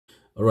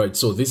All right,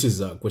 so this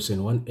is question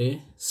 1a.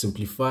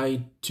 Simplify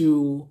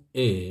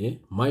 2a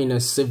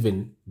minus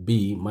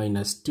 7b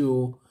minus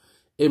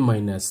 2a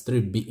minus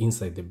 3b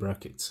inside the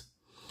brackets.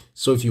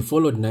 So if you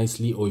followed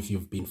nicely, or if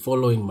you've been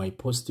following my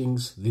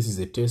postings, this is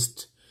a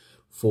test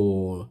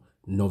for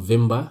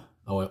November.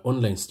 Our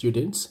online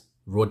students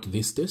wrote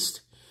this test,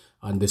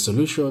 and the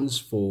solutions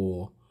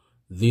for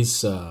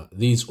these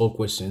all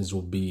questions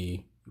will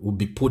be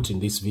put in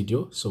this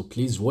video. So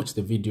please watch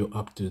the video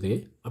up to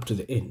the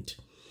end.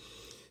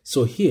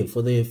 So here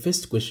for the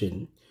first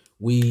question,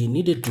 we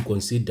needed to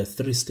consider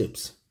 3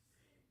 steps.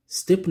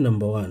 Step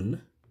number 1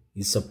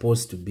 is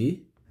supposed to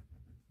be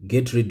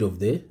get rid of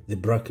the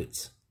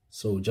brackets.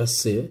 So just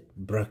say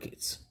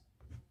brackets.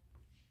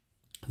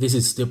 This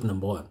is step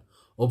number 1.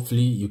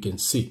 Hopefully you can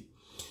see.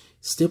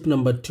 Step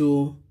number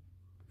 2,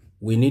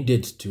 we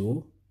needed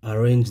to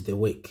arrange the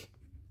work.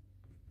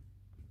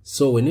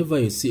 So whenever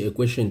you see a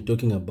question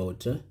talking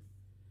about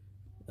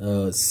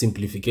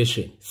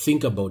simplification,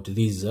 think about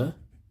these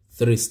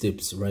 3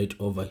 steps right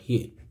over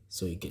here.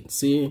 So you can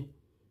see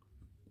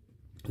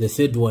the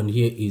third one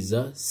here is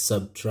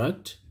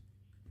subtract,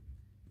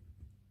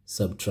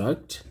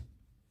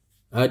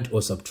 add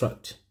or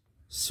subtract.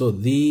 So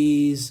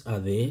these are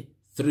the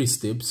 3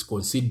 steps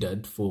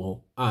considered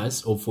for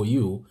us or for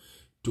you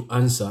to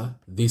answer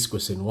this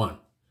question 1.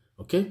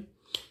 Okay,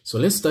 so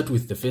let's start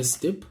with the first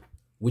step,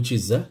 which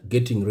is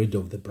getting rid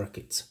of the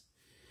brackets.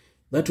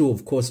 That will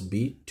of course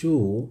be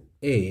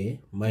 2a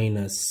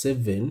minus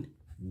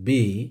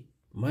 7b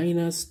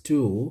minus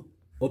 2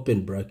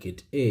 open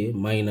bracket a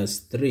minus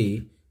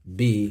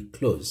 3b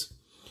close.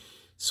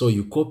 So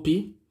you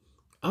copy.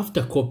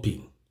 After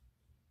copying,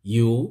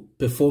 you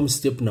perform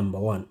step number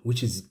 1,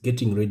 which is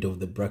getting rid of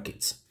the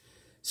brackets.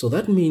 So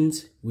that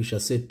means we shall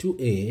say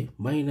 2a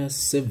minus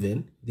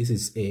 7, this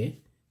is a,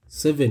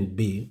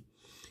 7b.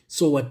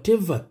 So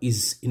whatever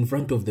is in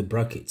front of the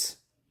brackets,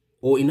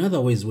 or in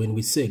other words, when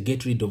we say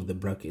get rid of the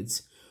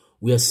brackets,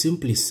 we are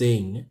simply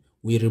saying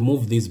we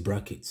remove these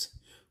brackets.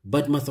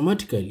 But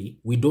mathematically,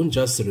 we don't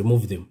just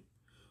remove them.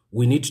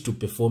 We need to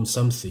perform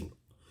something.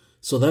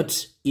 So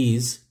that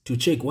is to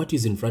check what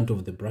is in front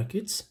of the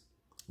brackets.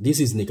 This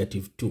is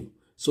 -2.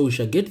 So we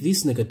shall get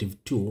this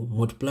 -2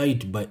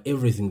 multiplied by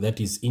everything that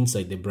is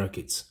inside the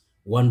brackets,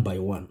 one by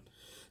one.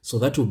 So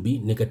that will be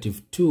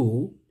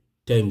 -2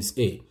 times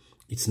a.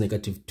 It's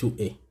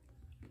 -2a.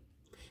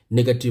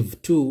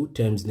 -2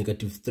 times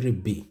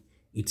 -3b.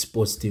 It's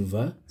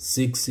positive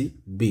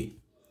 6b.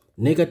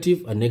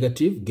 Negative and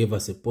negative gave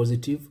us a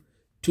positive.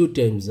 2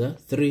 times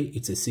 3,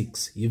 it's a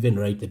 6. You even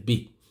write the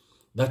b.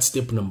 That's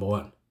step number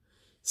 1.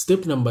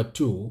 Step number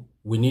 2,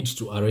 we need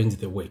to arrange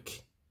the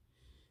work.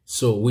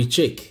 So we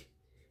check.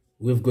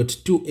 We've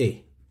got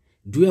 2a.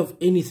 Do we have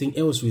anything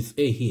else with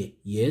a here?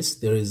 Yes,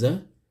 there is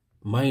a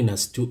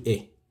minus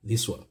 2a.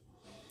 This one.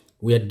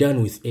 We are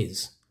done with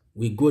a's.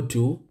 We go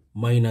to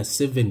minus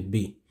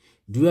 7b.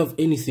 Do we have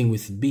anything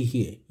with b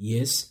here?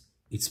 Yes,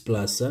 it's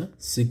plus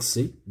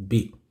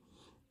 6b.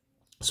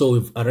 So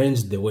we've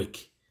arranged the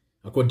work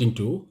according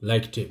to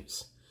like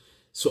terms.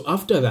 So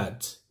after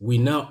that, we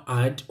now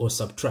add or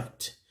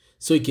subtract.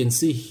 So you can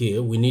see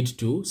here, we need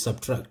to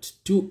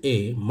subtract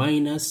 2a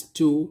minus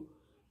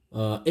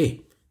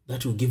 2a.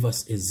 That will give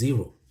us a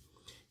 0.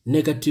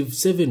 Negative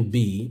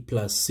 7b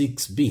plus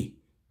 6b.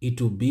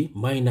 It will be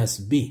minus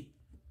b.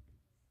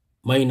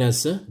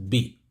 Minus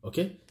b.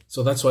 Okay?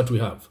 So that's what we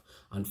have.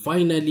 And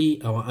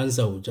finally, our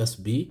answer will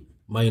just be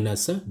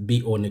minus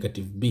b or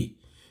negative b.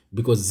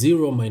 Because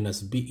 0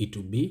 minus b, it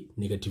will be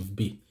negative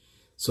b.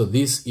 So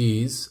this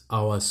is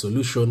our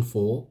solution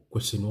for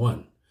question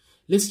 1.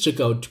 Let's check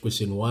out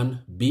question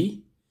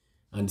 1b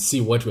and see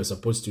what we're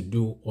supposed to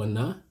do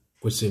on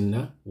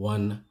question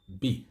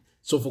 1b.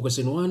 So for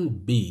question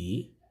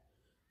 1b,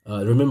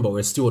 remember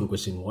we're still on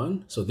question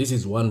 1. So this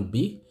is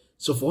 1b.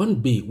 So for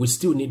 1b, we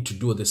still need to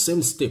do the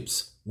same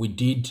steps we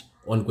did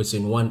on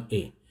question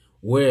 1a,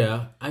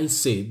 where I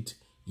said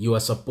you are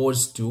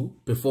supposed to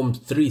perform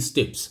 3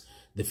 steps.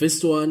 The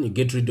first one, you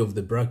get rid of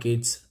the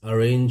brackets,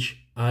 arrange,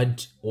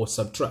 add, or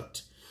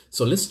subtract.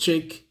 So let's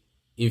check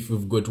if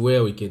we've got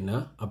where we can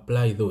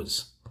apply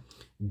those.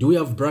 Do we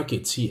have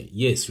brackets here?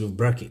 Yes, we have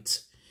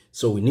brackets.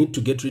 So we need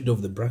to get rid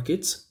of the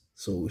brackets.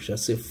 So we shall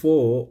say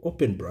 4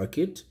 open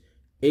bracket,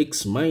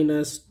 x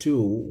minus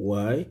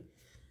 2y,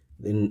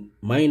 then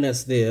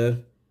minus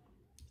there,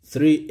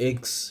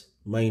 3x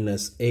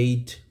minus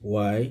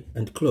 8y,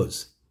 and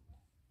close.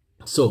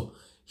 So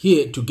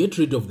here, to get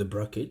rid of the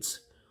brackets,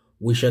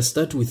 we shall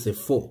start with a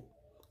 4.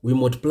 We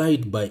multiply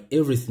it by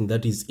everything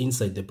that is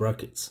inside the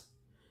brackets.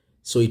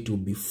 So it will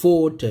be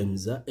 4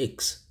 times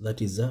x,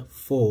 that is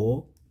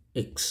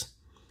 4x.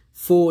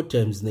 4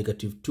 times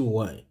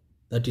 -2y,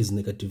 that is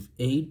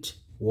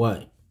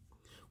 -8y.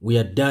 We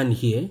are done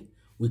here.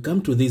 We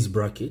come to these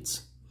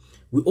brackets.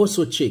 We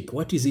also check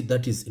what is it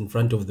that is in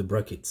front of the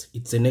brackets.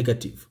 It's a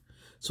negative.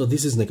 So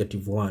this is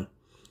 -1.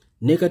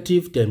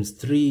 Negative times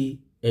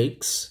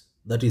 3x,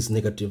 that is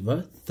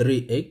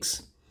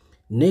 -3x.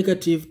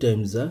 Negative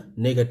times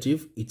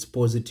negative, it's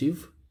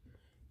positive.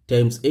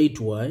 times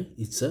 8y,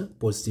 it's a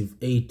positive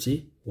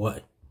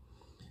 80y.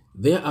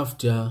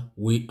 Thereafter,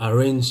 we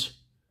arrange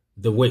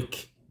the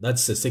work.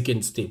 That's the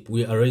second step.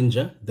 We arrange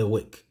the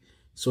work.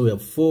 So we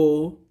have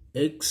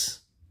 4x.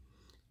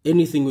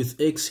 Anything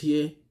with x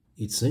here,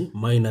 it's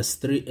minus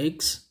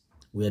 3x.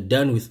 We are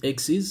done with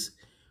x's.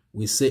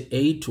 We say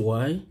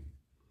 8y.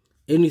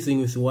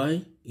 Anything with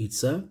y,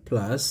 it's a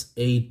plus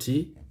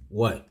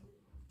 80y.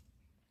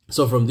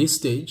 So from this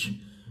stage,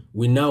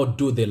 we now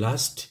do the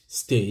last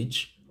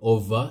stage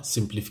of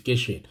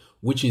simplification,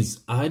 which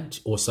is add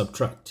or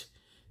subtract.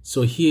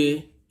 So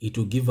here, it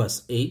will give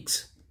us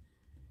x.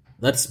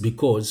 That's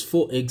because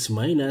 4x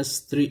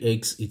minus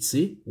 3x, it's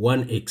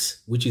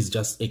 1x, which is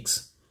just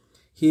x.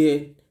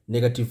 Here,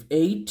 negative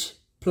 8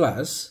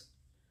 plus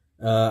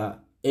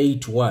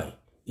 8y.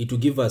 It will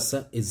give us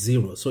a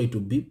 0. So it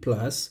will be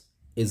plus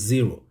a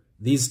 0.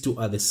 These two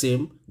are the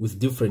same with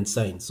different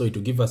signs. So it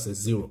will give us a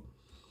 0.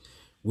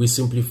 We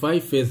simplify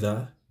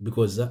further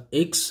because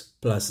x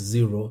plus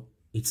 0,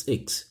 it's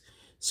x.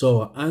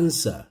 So our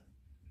answer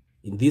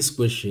in this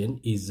question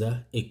is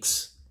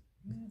x.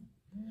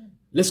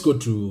 Let's go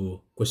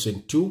to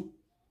question 2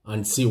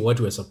 and see what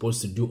we're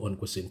supposed to do on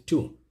question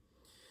 2.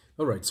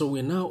 All right, so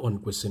we're now on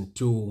question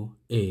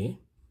 2a.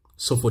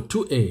 So for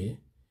 2a,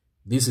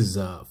 this is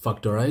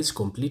factorized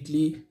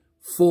completely.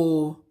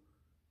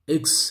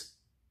 4x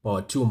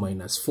power 2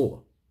 minus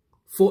 4.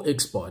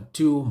 4x power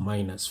 2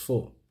 minus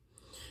 4.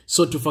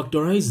 So to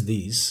factorize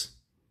this,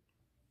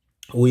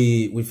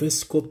 we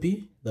first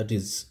copy, that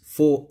is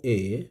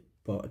 4a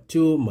power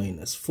 2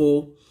 minus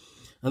 4.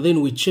 And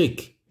then we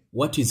check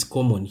what is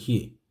common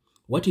here.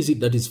 What is it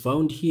that is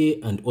found here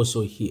and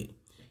also here?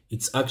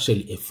 It's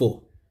actually a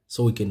 4.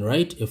 So we can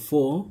write a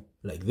 4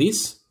 like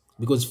this,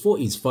 because 4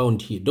 is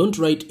found here. Don't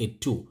write a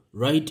 2,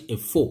 write a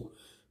 4.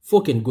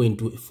 4 can go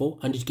into a 4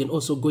 and it can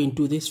also go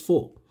into this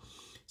 4.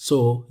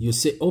 So you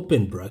say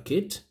open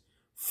bracket,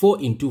 4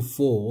 into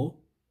 4,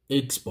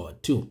 x power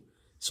 2.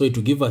 So it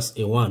will give us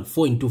a 1.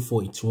 4 into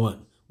 4, it's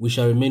 1. We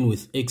shall remain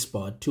with x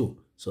power 2.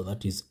 So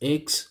that is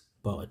x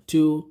power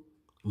 2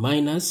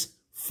 minus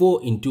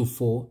 4 into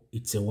 4,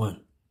 it's a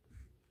 1.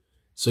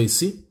 So you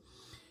see,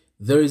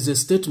 there is a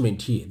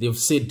statement here. They've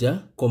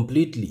said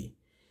completely.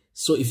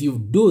 So if you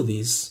do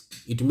this,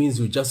 it means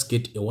you just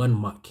get a 1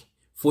 mark.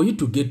 For you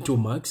to get 2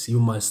 marks, you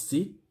must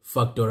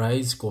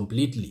factorize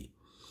completely.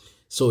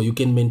 So you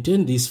can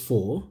maintain this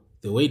 4,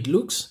 the way it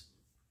looks,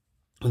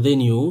 and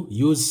then you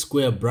use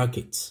square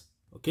brackets,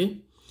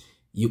 okay?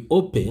 You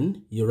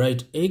open, you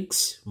write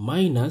x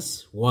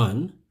minus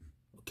 1,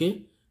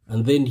 okay?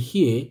 And then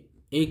here,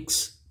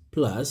 x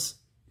plus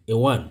a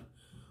 1.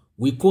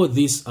 We call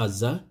this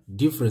as a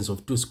difference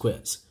of two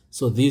squares.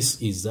 So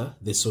this is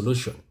the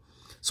solution.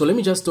 So let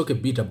me just talk a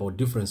bit about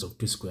difference of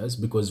two squares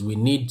because we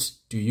need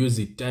to use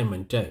it time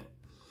and time.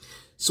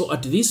 So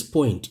at this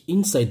point,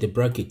 inside the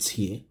brackets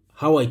here,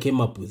 how I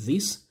came up with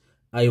this,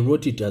 I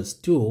wrote it as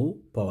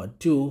 2 power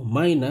 2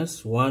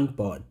 minus 1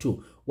 power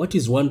 2. What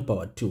is 1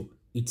 power 2?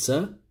 It's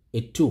a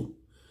 2.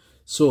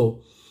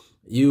 So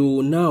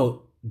you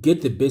now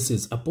get the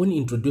bases. Upon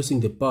introducing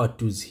the power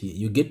 2's here,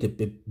 you get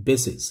the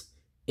bases.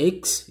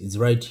 X is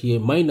right here,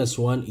 minus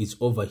 1 is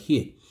over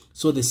here.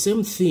 So the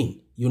same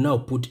thing, you now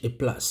put a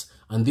plus.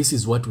 And this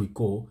is what we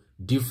call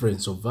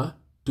difference over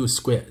two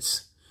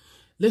squares.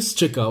 Let's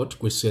check out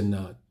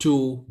question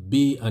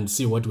 2b and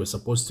see what we're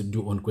supposed to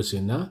do on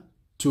question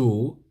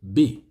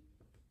 2b.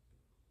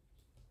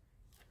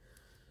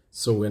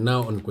 So we're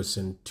now on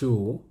question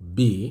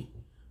 2b.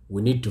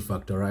 We need to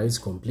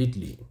factorize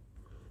completely.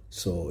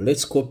 So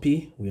let's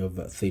copy. We have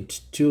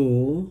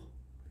 32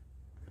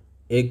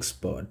 x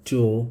power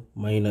 2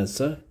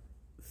 minus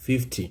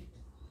 50.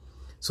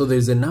 So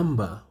there's a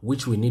number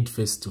which we need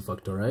first to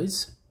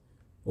factorize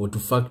or to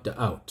factor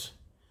out.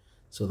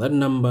 So that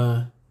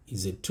number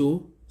is a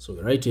 2. So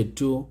we write a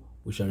 2.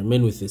 We shall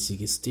remain with a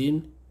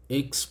 16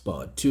 x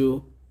power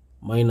 2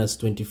 minus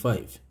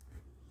 25.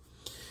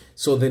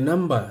 So the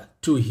number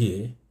 2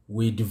 here,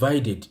 we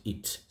divided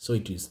it. So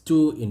it is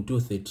 2 into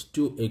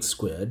 32x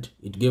squared.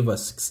 It gave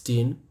us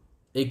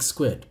 16x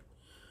squared.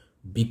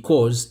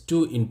 Because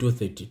 2 into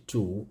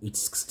 32,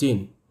 it's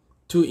 16.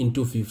 2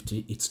 into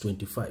 50, it's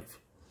 25.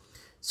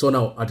 So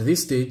now, at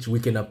this stage, we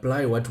can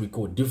apply what we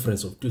call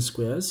difference of two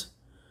squares,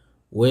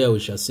 where we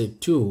shall say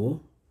 2,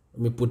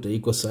 let me put the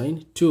equal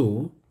sign,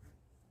 2,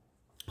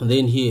 and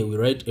then here we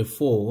write a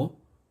 4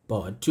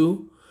 power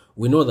 2.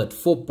 We know that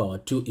 4 power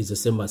 2 is the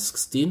same as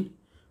 16.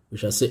 We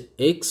shall say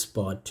x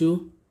power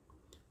 2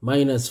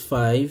 minus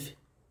 5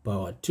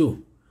 power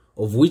 2,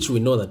 of which we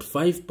know that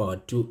 5 power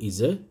 2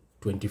 is a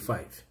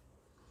 25.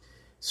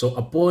 So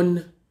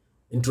upon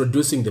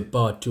introducing the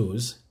power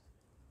 2's,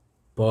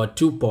 power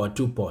 2, power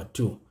 2, power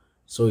 2.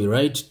 So we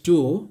write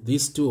 2,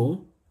 this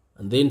 2,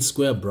 and then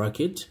square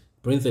bracket,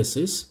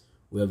 parenthesis,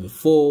 we have a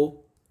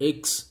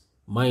 4x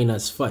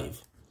minus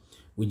 5.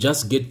 We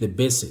just get the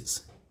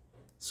bases.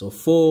 So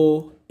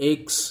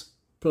 4x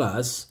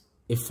plus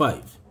a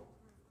 5.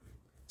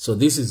 So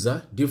this is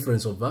a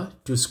difference of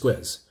two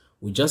squares.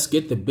 We just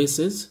get the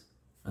bases,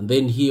 and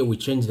then here we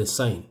change the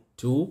sign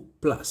 2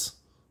 plus.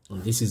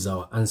 And this is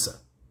our answer.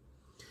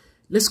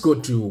 Let's go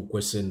to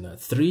question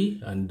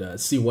 3 and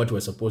see what we're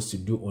supposed to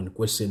do on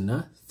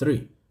question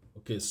 3.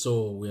 Okay,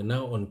 so we're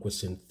now on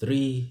question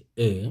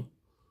 3A.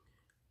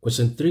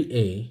 Question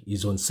 3A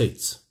is on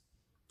sets.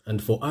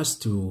 And for us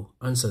to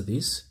answer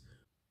this,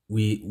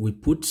 we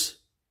put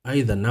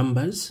either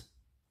numbers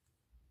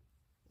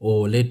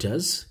or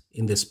letters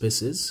in the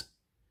spaces.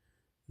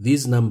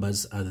 These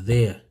numbers are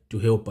there to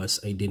help us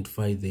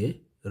identify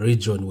the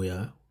region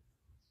where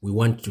we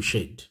want to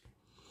shade.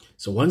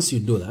 So once you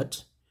do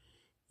that,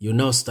 you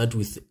now start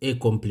with A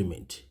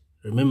complement.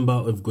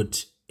 Remember, we've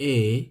got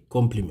A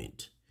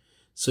complement.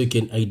 So you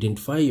can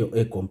identify your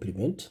A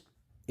complement.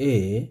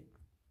 A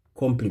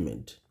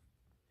complement.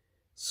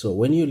 So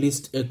when you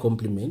list A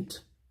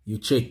complement, you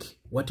check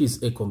what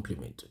is A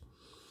complement.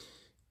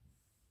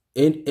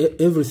 And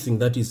everything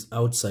that is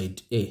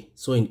outside A.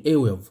 So in A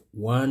we have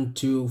 1,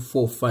 2,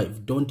 4,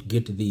 5. Don't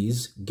get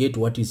these. Get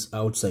what is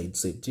outside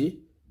set A.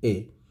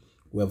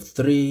 We have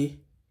 3,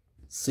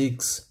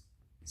 6,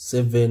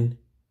 7,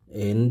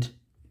 and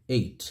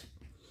 8.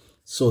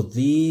 So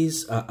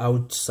these are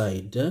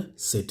outside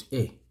set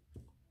A.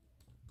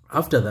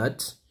 After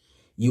that,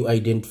 you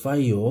identify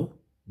your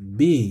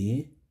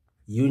B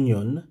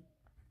union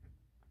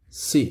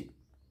C.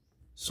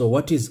 So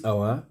what is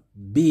our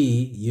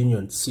B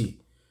union C?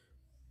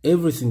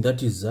 Everything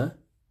that is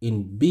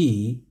in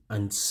B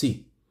and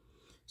C.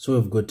 So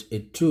we've got a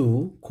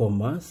 2,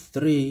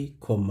 3,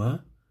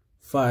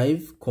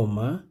 5,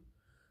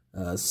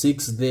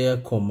 6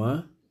 there,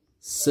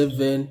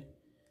 7.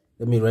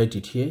 Let me write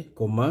it here,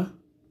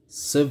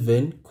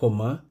 7,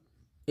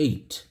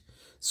 8.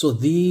 So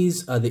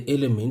these are the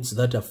elements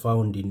that are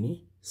found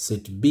in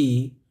set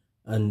B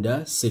and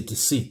set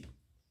C.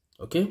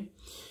 Okay.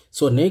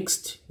 So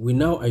next, we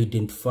now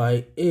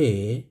identify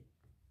A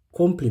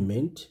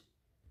complement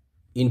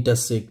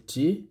intersect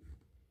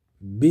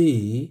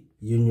B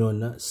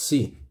union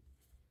C.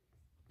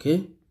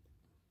 Okay.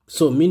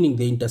 So meaning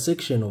the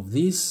intersection of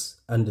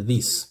this and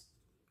this.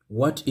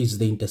 What is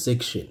the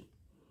intersection?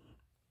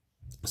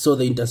 So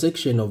the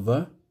intersection of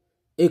A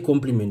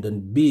complement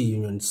and B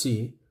union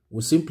C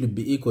will simply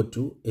be equal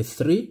to a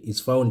 3 is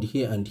found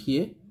here and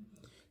here.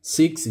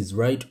 6 is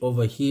right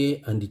over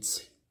here and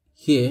it's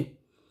here.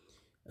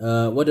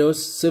 What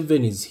else?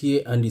 7 is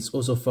here and it's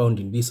also found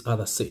in this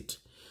other set.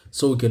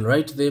 So we can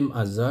write them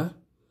as a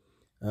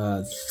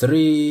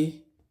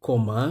 3,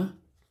 I'm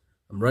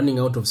running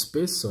out of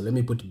space, so let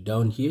me put it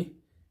down here.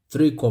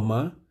 3,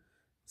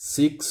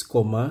 6,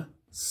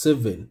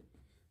 7.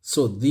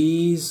 So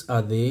these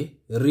are the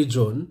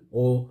region,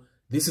 or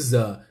these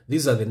are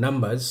the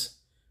numbers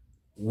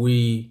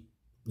we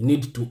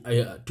need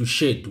to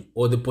shade,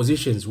 or the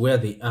positions where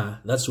they are.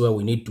 That's where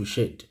we need to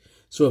shade.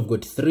 So I've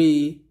got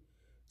 3,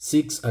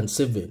 6, and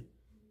 7.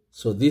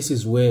 So this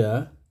is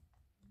where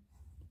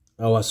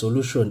our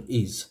solution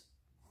is.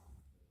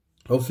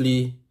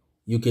 Hopefully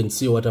you can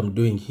see what I'm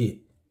doing here.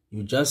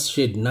 You just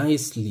shade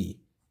nicely.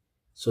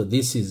 So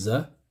this is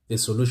the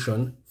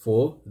solution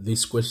for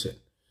this question.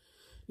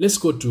 Let's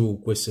go to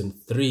question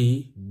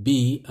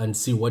 3B and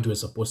see what we're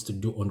supposed to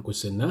do on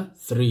question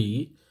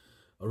 3.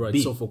 All right,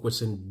 so for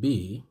question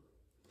B,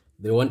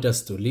 they want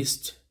us to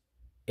list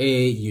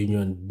A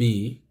union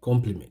B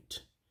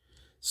complement.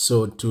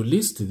 So to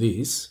list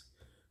this,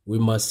 we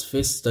must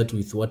first start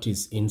with what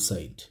is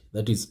inside.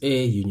 That is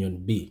A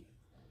union B.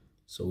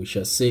 So we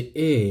shall say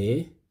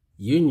A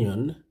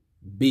union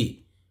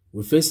B.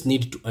 We first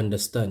need to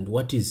understand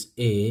what is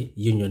A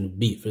union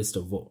B first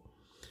of all.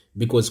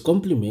 Because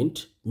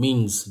complement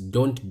means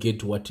don't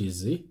get what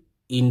is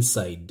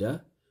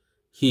inside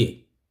here.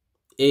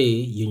 A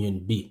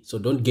union B. So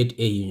don't get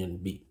A union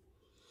B.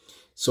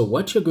 So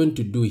what you're going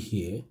to do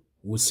here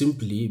will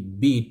simply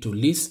be to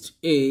list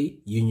A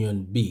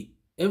union B.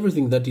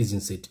 Everything that is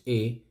in set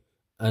A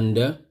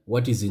and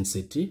what is in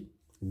set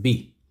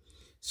B.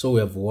 So we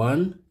have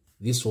 1,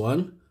 this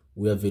one,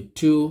 we have a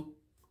 2,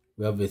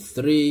 we have a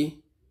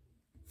 3,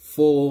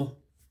 4,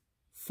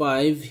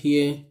 5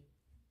 here,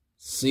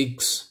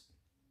 6,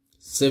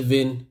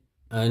 7,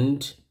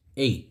 and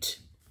 8.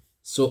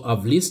 So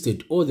I've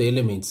listed all the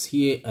elements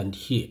here and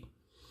here.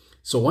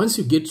 So once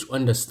you get to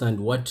understand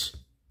what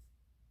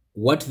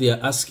they are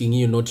asking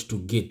you not to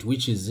get,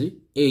 which is A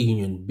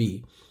union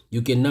B,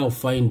 you can now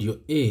find your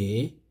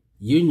A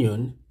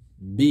union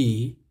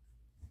B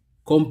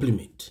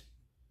complement,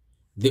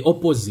 the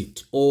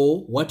opposite,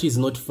 or what is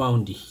not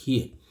found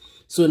here.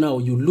 So now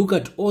you look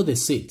at all the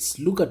sets,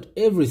 look at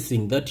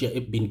everything that you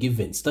have been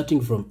given,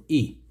 starting from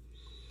E.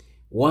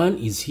 1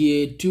 is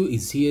here, 2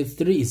 is here,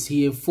 3 is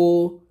here,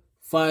 4,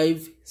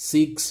 5,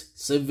 6,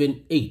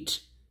 7, 8.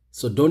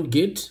 So don't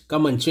get,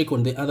 come and check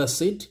on the other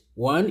set.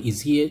 1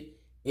 is here,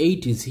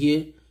 8 is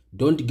here,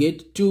 don't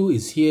get, 2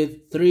 is here,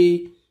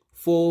 3,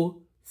 4,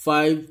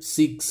 5,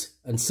 6,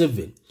 and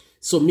 7.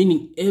 So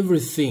meaning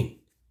everything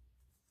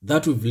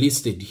that we've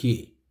listed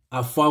here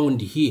are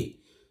found here.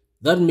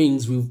 That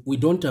means we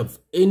don't have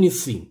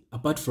anything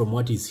apart from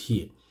what is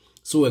here.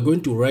 So we're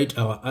going to write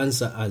our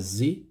answer as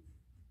the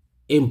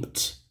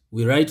empty.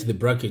 we write the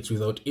brackets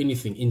without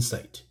anything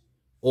inside.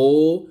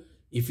 Or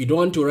if you don't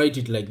want to write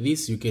it like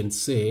this, you can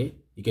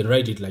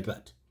write it like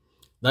that.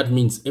 That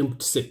means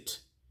empty set.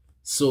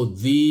 So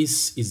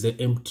this is the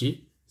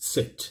empty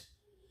set.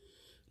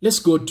 Let's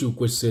go to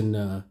question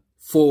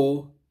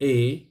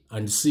 4a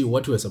and see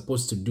what we're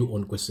supposed to do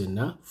on question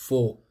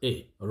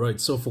 4a. All right,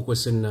 so for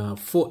question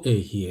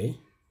 4a here,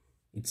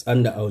 it's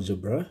under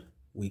algebra.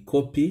 We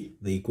copy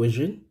the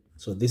equation.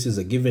 So this is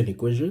a given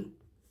equation.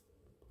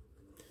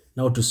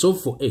 Now to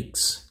solve for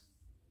x,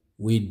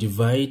 we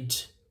divide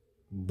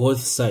both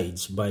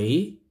sides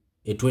by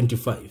a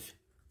 25.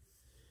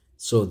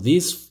 So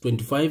this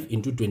 25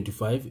 into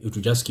 25, it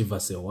will just give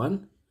us a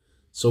 1.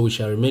 So we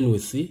shall remain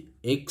with the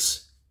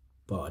x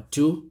power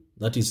 2,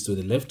 that is to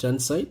the left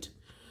hand side.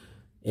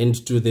 And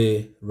to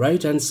the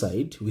right hand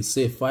side, we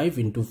say 5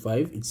 into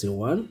 5, it's a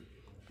 1.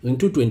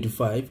 Into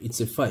 25,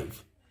 it's a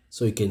 5.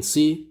 So you can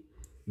see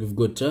we've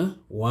got a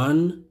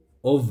 1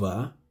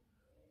 over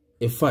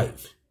a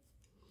 5.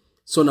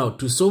 So now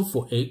to solve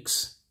for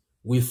x,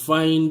 we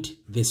find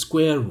the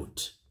square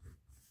root,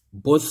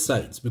 both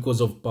sides,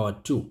 because of power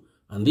 2.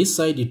 And this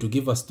side, it will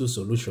give us two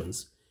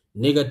solutions,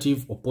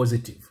 negative or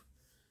positive.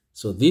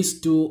 So these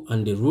 2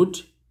 and the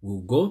root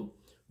will go.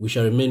 We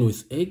shall remain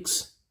with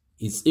x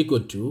is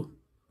equal to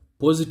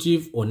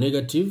positive or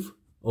negative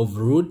of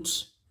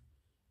root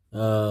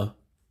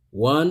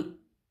 1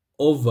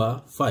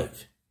 over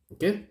 5.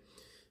 Okay?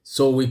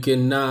 So we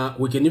can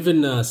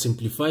even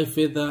simplify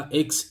further.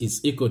 X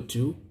is equal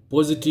to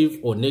positive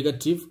or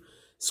negative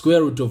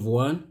square root of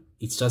 1,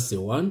 it's just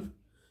a 1.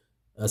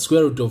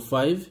 Square root of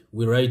 5,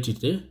 we write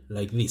it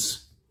like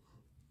this.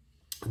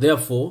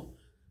 Therefore,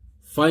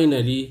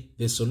 finally,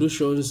 the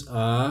solutions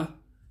are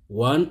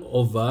 1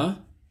 over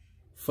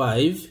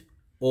 5,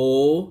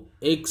 or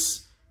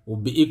x will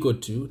be equal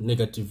to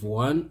negative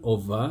 1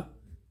 over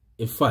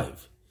a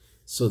 5.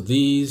 So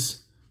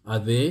these are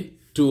the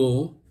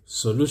two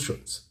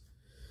solutions.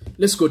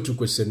 Let's go to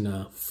question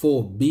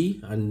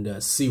 4b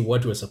and see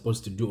what we're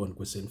supposed to do on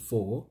question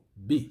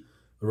 4b.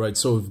 All right,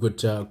 so we've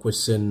got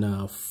question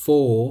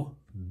 4b.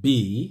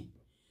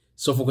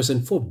 So for question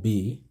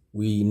 4b,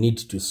 we need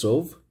to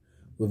solve.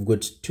 We've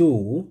got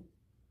 2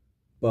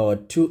 power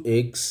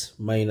 2x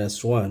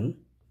minus 1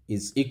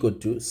 is equal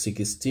to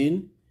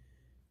 16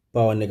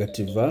 power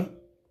negative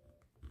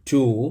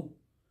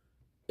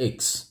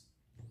 2x.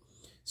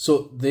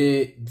 So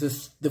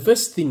the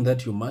first thing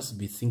that you must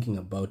be thinking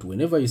about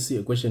whenever you see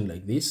a question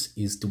like this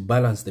is to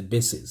balance the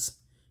bases,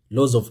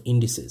 laws of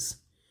indices.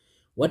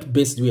 What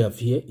base do we have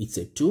here? It's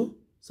a 2.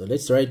 So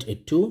let's write a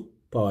 2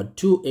 power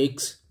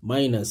 2x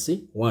minus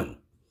 1.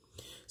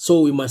 So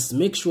we must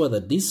make sure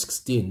that this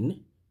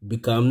 16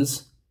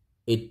 becomes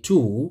a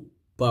 2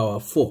 power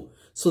 4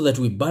 so that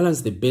we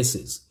balance the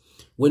bases.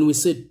 When we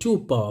say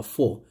 2 power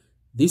 4,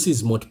 this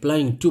is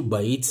multiplying 2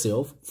 by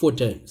itself 4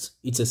 times.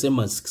 It's the same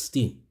as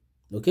 16.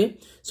 Okay?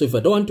 So if I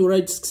don't want to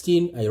write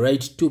 16, I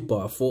write 2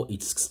 power 4,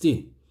 it's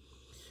 16.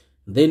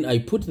 Then I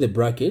put the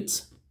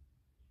brackets,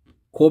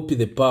 copy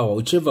the power,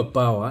 whichever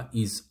power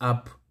is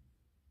up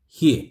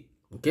here.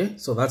 Okay?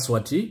 So that's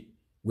what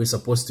we're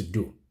supposed to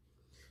do.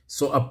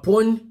 So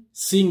upon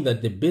seeing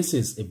that the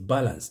bases are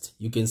balanced,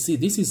 you can see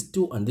this is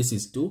 2 and this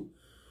is 2.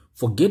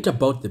 Forget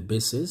about the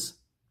bases,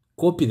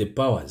 copy the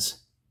powers.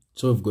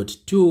 So we've got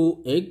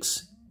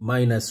 2x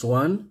minus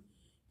 1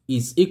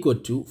 is equal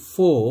to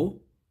 4,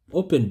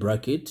 open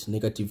bracket,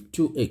 negative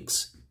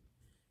 2x,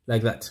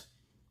 like that.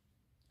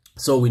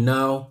 So we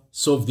now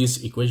solve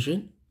this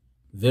equation.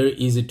 Very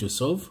easy to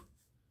solve.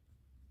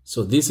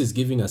 So this is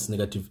giving us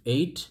negative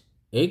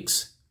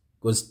 8x,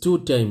 because 2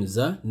 times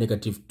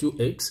negative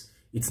 2x,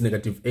 it's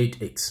negative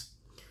 8x.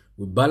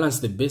 We balance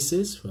the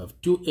bases. We have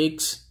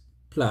 2x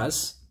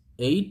plus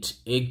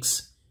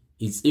 8x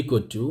is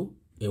equal to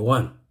a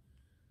 1.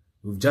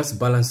 We've just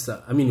balanced,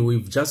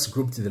 we've just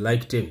grouped the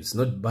like terms,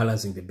 not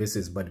balancing the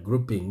bases, but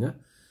grouping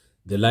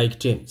the like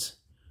terms.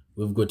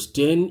 We've got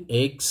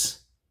 10x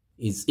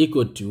is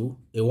equal to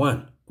a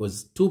 1,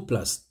 because 2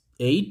 plus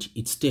 8,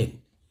 it's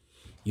 10.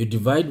 You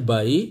divide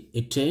by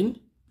a 10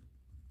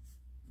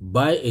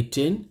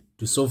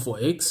 to solve for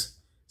x.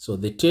 So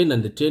the 10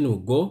 and the 10 will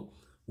go.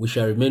 We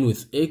shall remain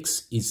with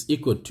x is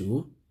equal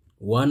to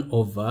 1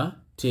 over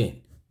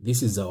 10.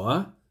 This is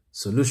our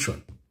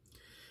solution.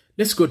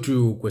 Let's go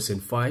to question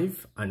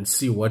 5 and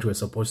see what we're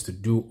supposed to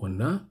do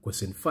on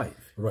question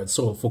 5. Right,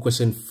 so for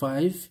question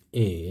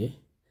 5a,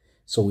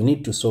 so we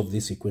need to solve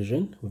this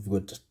equation. We've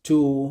got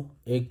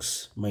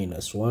 2x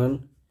minus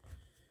 1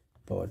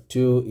 power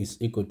 2 is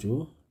equal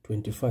to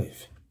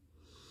 25.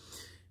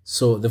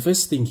 So the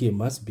first thing here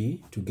must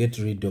be to get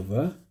rid of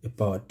a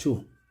power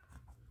 2.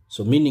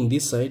 So meaning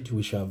this side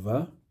we shall have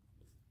a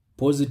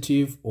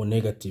positive or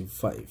negative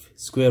 5,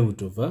 square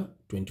root over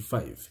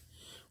 25.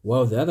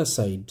 While the other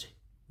side,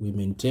 we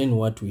maintain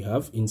what we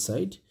have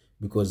inside,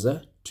 because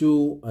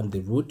 2 and the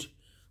root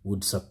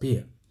would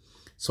disappear.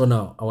 So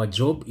now our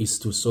job is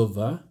to solve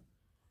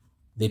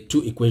the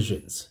two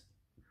equations.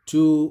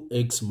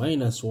 2x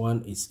minus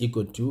 1 is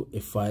equal to a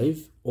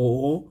 5,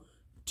 or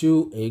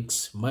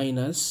 2x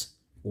minus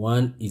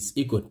 1 is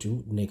equal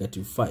to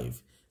negative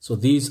 5. So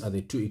these are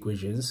the two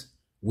equations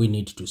we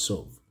need to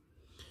solve.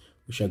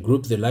 We shall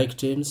group the like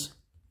terms,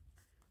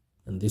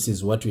 and this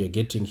is what we are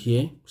getting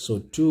here. So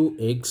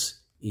 2x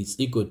is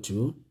equal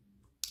to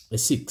a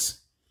 6.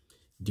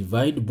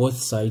 Divide both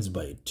sides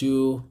by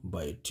 2,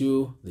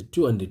 the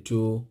 2 and the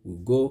 2 will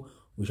go.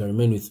 We shall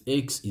remain with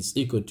x is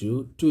equal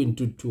to 2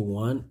 into 2,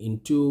 1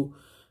 into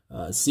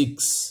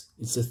 6,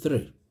 it's a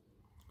 3.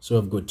 So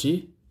I've got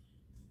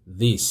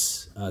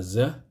this as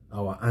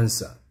our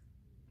answer.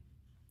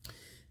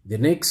 The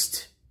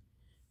next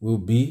will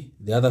be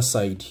the other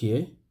side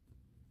here.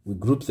 We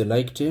group the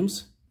like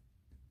terms.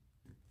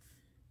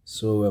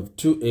 So we have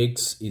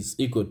 2x is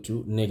equal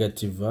to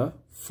negative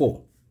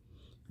 4.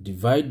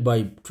 Divide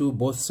by 2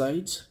 both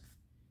sides.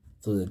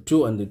 So the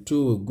 2 and the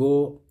 2 will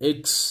go.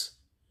 X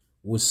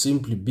will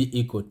simply be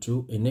equal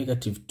to a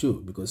negative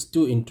 2, because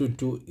 2 into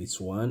 2 is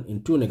 1.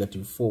 Into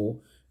negative 4,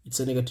 it's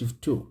a negative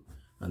 2.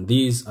 And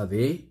these are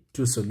the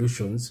two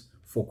solutions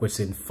for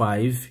question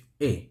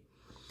 5a.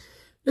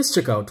 Let's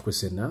check out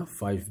question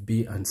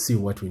 5b and see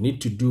what we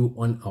need to do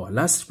on our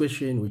last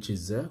question, which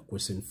is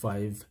question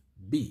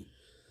 5b.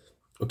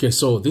 Okay,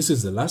 so this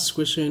is the last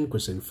question,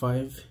 question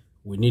 5.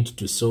 We need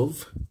to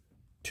solve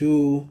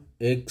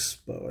 2x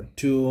power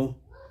 2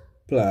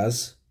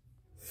 plus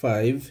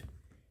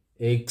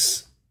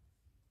 5x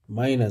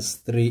minus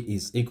 3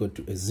 is equal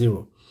to a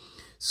 0.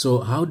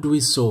 So how do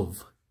we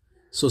solve?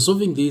 So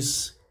solving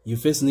this, you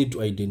first need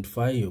to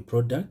identify your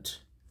product,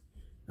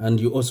 and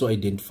you also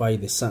identify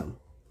the sum.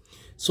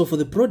 So for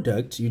the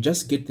product, you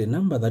just get the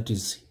number that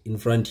is in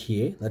front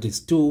here, that is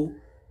 2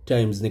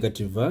 times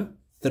negative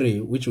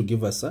 3, which will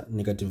give us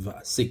negative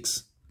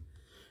 6.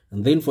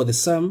 And then for the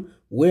sum,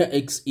 where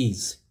x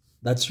is,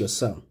 that's your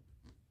sum.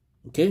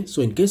 Okay,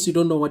 so in case you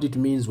don't know what it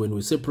means, when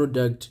we say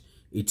product,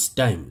 it's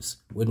times.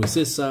 When we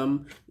say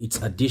sum,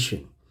 it's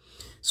addition.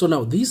 So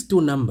now these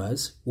two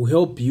numbers will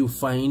help you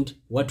find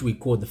what we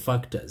call the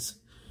factors.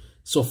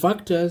 So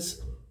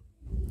factors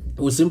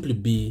will simply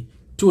be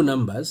two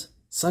numbers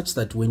such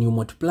that when you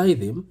multiply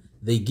them,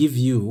 they give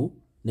you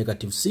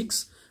negative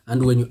 6,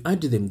 and when you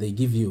add them, they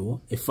give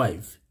you a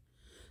 5.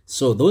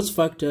 So those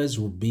factors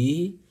will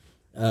be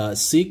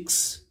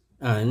 6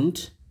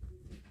 and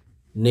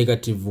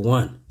negative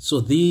 1.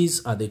 So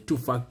these are the two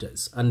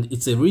factors, and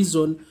it's a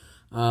reason,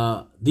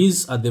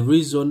 these are the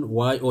reason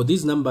why, or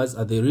these numbers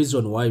are the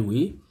reason why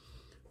we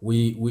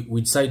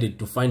decided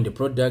to find the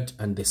product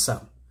and the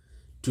sum,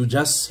 to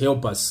just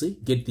help us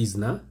get these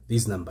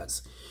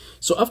numbers.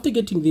 So after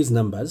getting these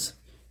numbers,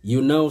 you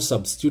now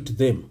substitute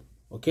them.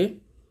 Okay,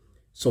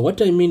 so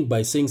what I mean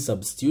by saying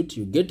substitute,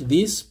 you get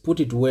this, put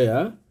it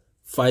where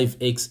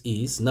 5x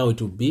is. Now it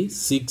will be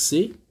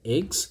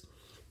 6x.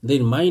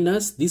 Then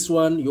minus this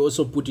one, you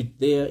also put it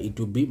there, it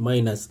will be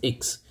minus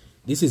x.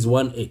 This is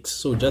 1x,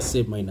 so just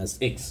say minus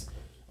x.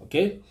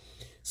 Okay,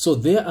 so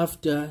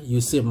thereafter you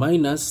say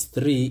minus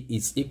 3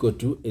 is equal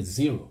to a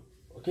 0.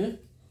 Okay,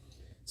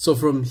 so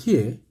from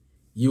here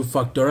you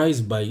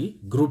factorize by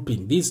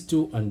grouping these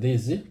two and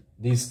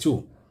these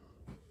two.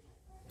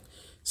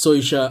 So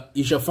you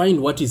shall find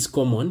what is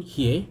common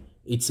here.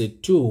 It's a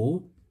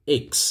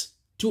 2x.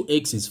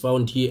 2x is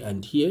found here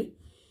and here.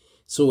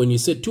 So when you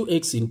say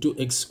 2x into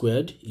x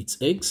squared, it's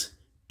x.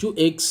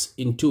 2x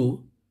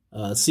into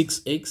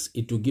 6x,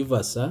 it will give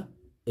us a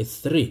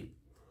 3.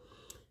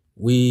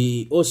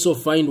 We also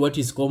find what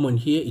is common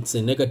here. It's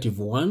a negative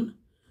 1.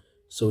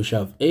 So we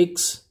shall have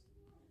x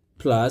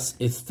plus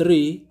a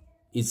 3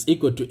 is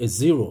equal to a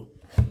 0.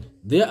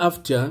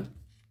 Thereafter,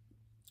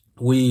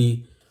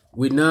 we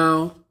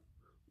now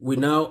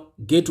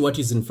get what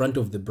is in front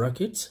of the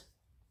bracket,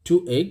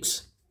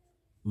 2x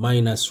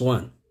minus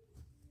 1.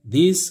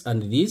 This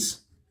and this,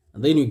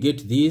 and then you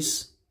get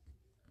this.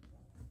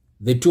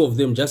 The two of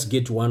them just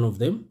get one of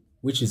them,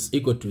 which is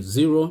equal to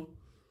 0.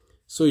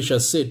 So you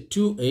shall say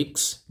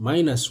 2x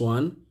minus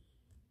 1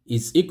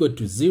 is equal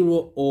to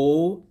 0,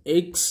 or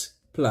x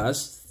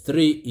plus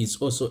 3 is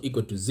also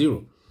equal to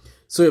 0.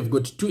 So you've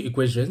got two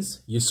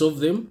equations, you solve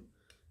them.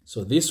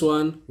 So this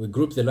one, we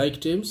group the like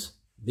terms.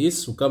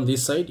 This will come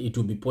this side, it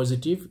will be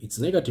positive. It's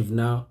negative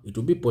now, it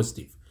will be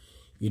positive.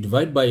 You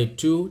divide by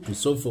 2 to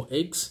solve for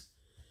x.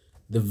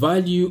 The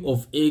value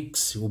of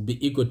x will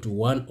be equal to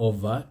 1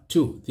 over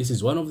 2. This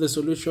is one of the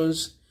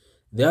solutions.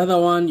 The other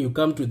one, you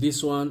come to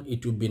this one,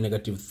 it will be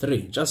negative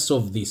 3. Just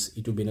solve this,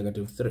 it will be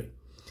negative 3.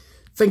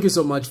 Thank you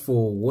so much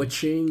for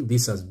watching.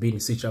 This has been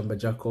Sichamba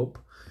Jacob.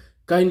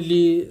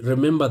 Kindly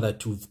remember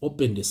that we've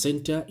opened a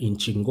center in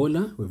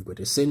Chingola. We've got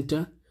a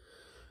center.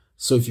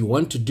 So if you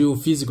want to do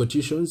physical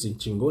tuitions in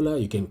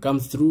Chingola, you can come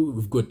through.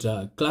 We've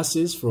got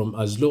classes from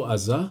as low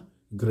as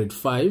grade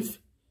 5,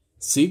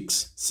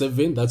 6,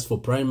 7, that's for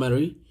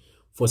primary.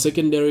 For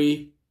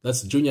secondary,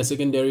 that's junior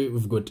secondary,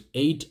 we've got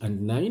 8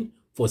 and 9.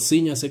 For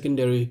senior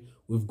secondary,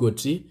 we've got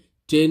 10,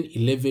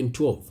 11,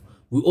 12.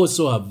 We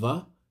also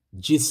have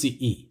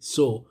GCE.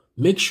 So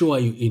make sure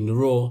you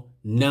enroll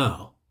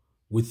now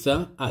with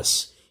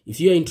us. If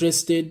you are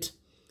interested,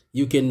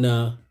 you can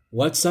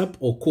WhatsApp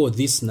or call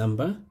this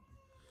number.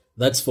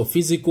 That's for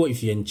physical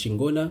if you're in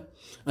Chingola.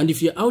 And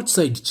if you're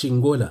outside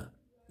Chingola,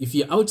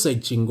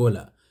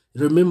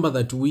 remember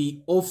that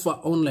we offer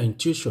online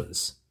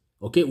tuitions.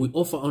 Okay, we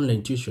offer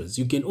online tuitions.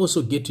 You can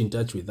also get in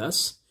touch with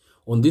us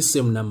on this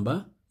same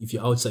number. If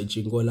you're outside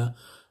Chingola,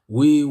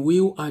 we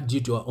will add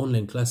you to our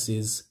online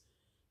classes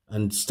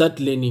and start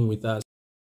learning with us.